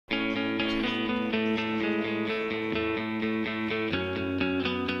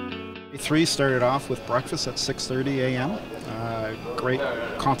3 started off with breakfast at 6:30 a.m. Great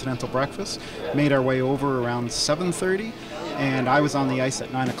continental breakfast. Made our way over around 7:30, and I was on the ice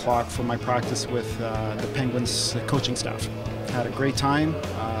at 9 o'clock for my practice with the Penguins coaching staff. Had a great time,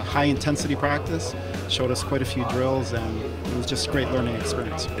 high intensity practice, showed us quite a few drills, and it was just a great learning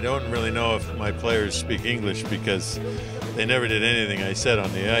experience. I don't really know if my players speak English because they never did anything I said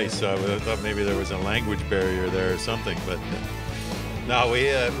on the ice, so I thought maybe there was a language barrier there or something, but no, we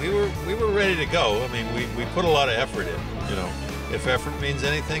were ready to go. I mean, we put a lot of effort in, you know. If effort means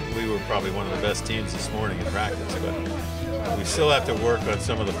anything, we were probably one of the best teams this morning in practice, but we still have to work on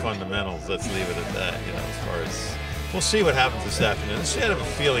some of the fundamentals. Let's leave it at that, you know, as far as we'll see what happens this afternoon. It's kind of a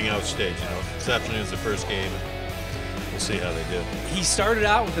feeling out stage, you know. This afternoon's the first game. We'll see how they do. He started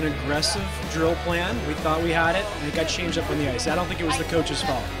out with an aggressive drill plan. We thought we had it, and it got changed up on the ice. I don't think it was the coach's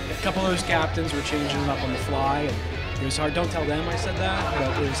fault. A couple of those captains were changing it up on the fly, and it was hard. Don't tell them I said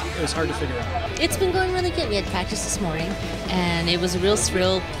that, but it was hard to figure out. It's been going really good. We had practice this morning, and it was a real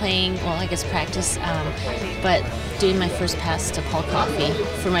thrill playing, well, I guess practice, but doing my first pass to Paul Coffey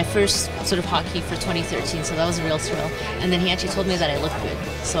for my first sort of hockey for 2013, so that was a real thrill. And then he actually told me that I looked good,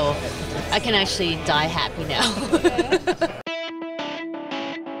 so I can actually die happy now.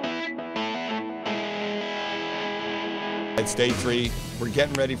 It's day 3. We're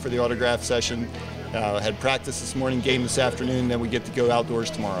getting ready for the autograph session. Had practice this morning, game this afternoon, then we get to go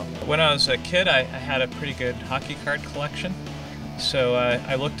outdoors tomorrow. When I was a kid, I had a pretty good hockey card collection. So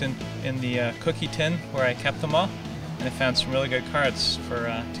I looked in the cookie tin where I kept them all, and I found some really good cards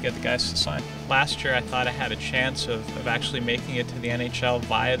to get the guys to sign. Last year I thought I had a chance of actually making it to the NHL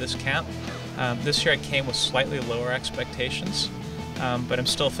via this camp. This year I came with slightly lower expectations, but I'm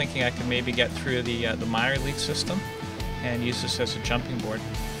still thinking I could maybe get through the minor league system and use this as a jumping board.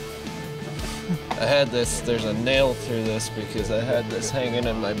 I had this, there's a nail through this because I had this hanging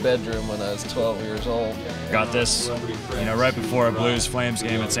in my bedroom when I was 12 years old. Got this, you know, right before a Blues Flames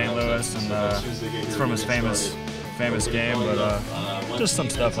game at St. Louis, and it's from his famous game, but just some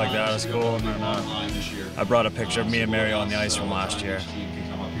stuff like that is cool. And then I brought a picture of me and Mario on the ice from last year.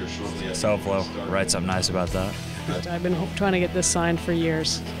 Selflow, write something nice about that. I've been trying to get this signed for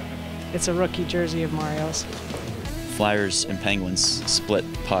years. It's a rookie jersey of Mario's. Flyers and Penguins split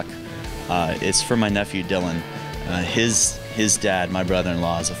puck. It's for my nephew Dylan. His dad, my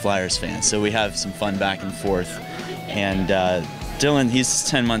brother-in-law, is a Flyers fan, so we have some fun back and forth. And Dylan, he's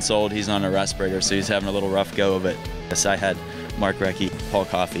 10 months old. He's on a respirator, so he's having a little rough go of it. So I had Mark Recchi, Paul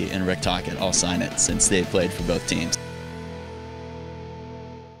Coffey, and Rick Tocchet all sign it since they played for both teams.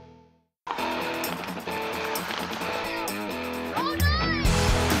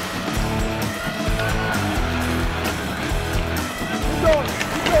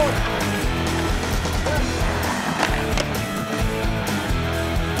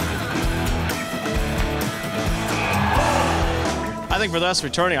 I think for us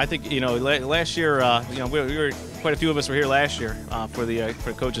returning, I think, you know, last year, you know, we were quite a few of us were here last year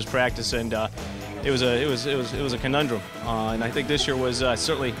for coaches practice, and it was a conundrum, and I think this year was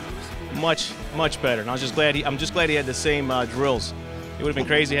certainly much better. And I'm just glad he had the same drills. It would have been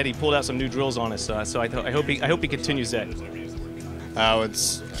crazy had he pulled out some new drills on us. So I hope he continues that. Oh,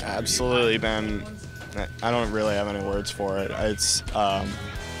 it's absolutely been. I don't really have any words for it. It's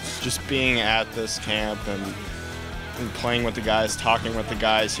just being at this camp and playing with the guys, talking with the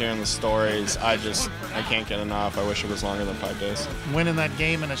guys, hearing the stories. I can't get enough. I wish it was longer than 5 days. Winning that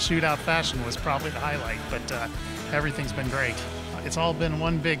game in a shootout fashion was probably the highlight, but everything's been great. It's all been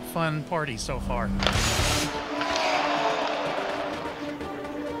one big fun party so far.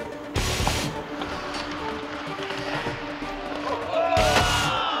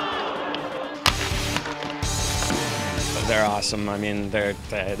 They're awesome. I mean, they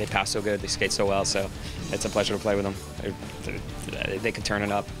pass so good, they skate so well, so it's a pleasure to play with them. They can turn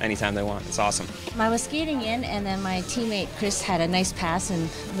it up anytime they want. It's awesome. I was skating in, and then my teammate Chris had a nice pass, and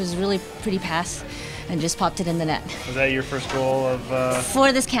it was a really pretty pass, and just popped it in the net. Was that your first goal of?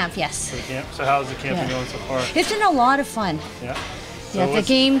 For this camp, yes. For the camp. So how's the camp been going so far? It's been a lot of fun. Yeah. So yeah, the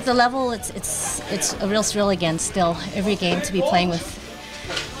game, the level, it's a real thrill again. Still, every game to be playing with,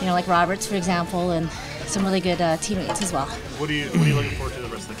 you know, like Roberts, for example, and some really good teammates as well. What are you looking forward to the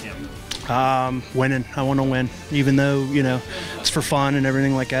rest of the camp? Winning. I want to win, even though, you know, it's for fun and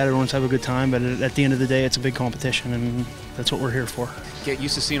everything like that. Everyone's have a good time, but at the end of the day, it's a big competition, and that's what we're here for. Get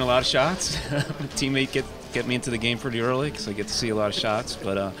used to seeing a lot of shots. Teammate get me into the game pretty early because I get to see a lot of shots.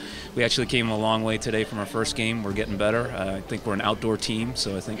 But we actually came a long way today from our first game. We're getting better. I think we're an outdoor team,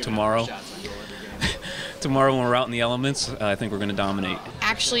 so I think tomorrow when we're out in the elements, I think we're going to dominate.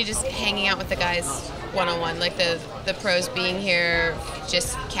 actually just hanging out with the guys one-on-one, like the pros being here,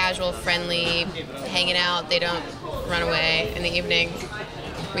 just casual, friendly, hanging out. They don't run away in the evening.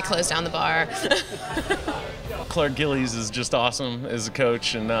 We close down the bar. Clark Gillies is just awesome as a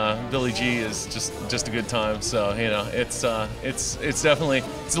coach, and Billy G is just a good time. So it's definitely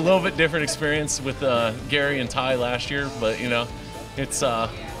a little bit different experience with Gary and Ty last year, but it's a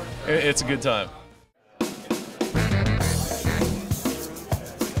good time.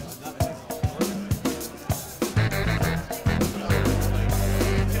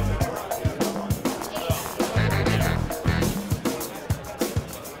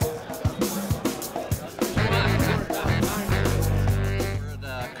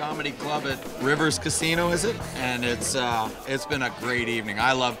 Club at Rivers Casino, is it? And it's been a great evening.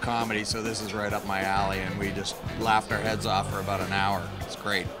 I love comedy, so this is right up my alley, and we just laughed our heads off for about an hour. It's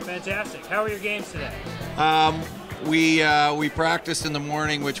great. Fantastic. How are your games today? We practiced in the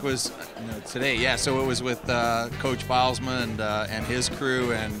morning, which was today. Yeah, so it was with Coach Bilesma and his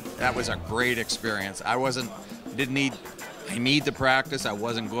crew, and that was a great experience. I need to practice. I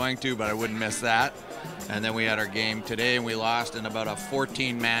wasn't going to, but I wouldn't miss that. And then we had our game today, and we lost in about a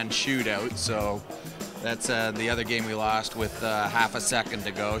 14-man shootout. So that's the other game we lost with half a second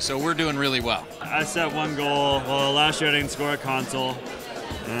to go. So we're doing really well. I set one goal. Well, last year I didn't score at Console,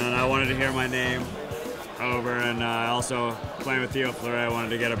 and I wanted to hear my name over. And I also, playing with Theo Fleury, I wanted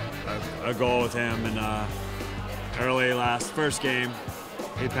to get a goal with him. And early first game,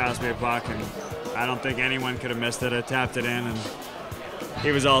 he passed me a puck, and I don't think anyone could have missed it. I tapped it in, and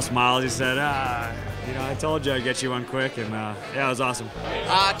he was all smiles. He said, I told you I'd get you one quick, and yeah, it was awesome.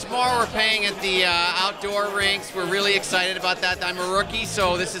 Tomorrow we're playing at the outdoor rinks. We're really excited about that. I'm a rookie,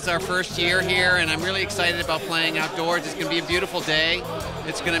 so this is our first year here, and I'm really excited about playing outdoors. It's going to be a beautiful day.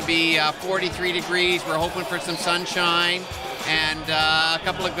 It's going to be 43 degrees. We're hoping for some sunshine and a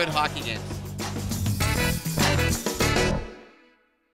couple of good hockey games.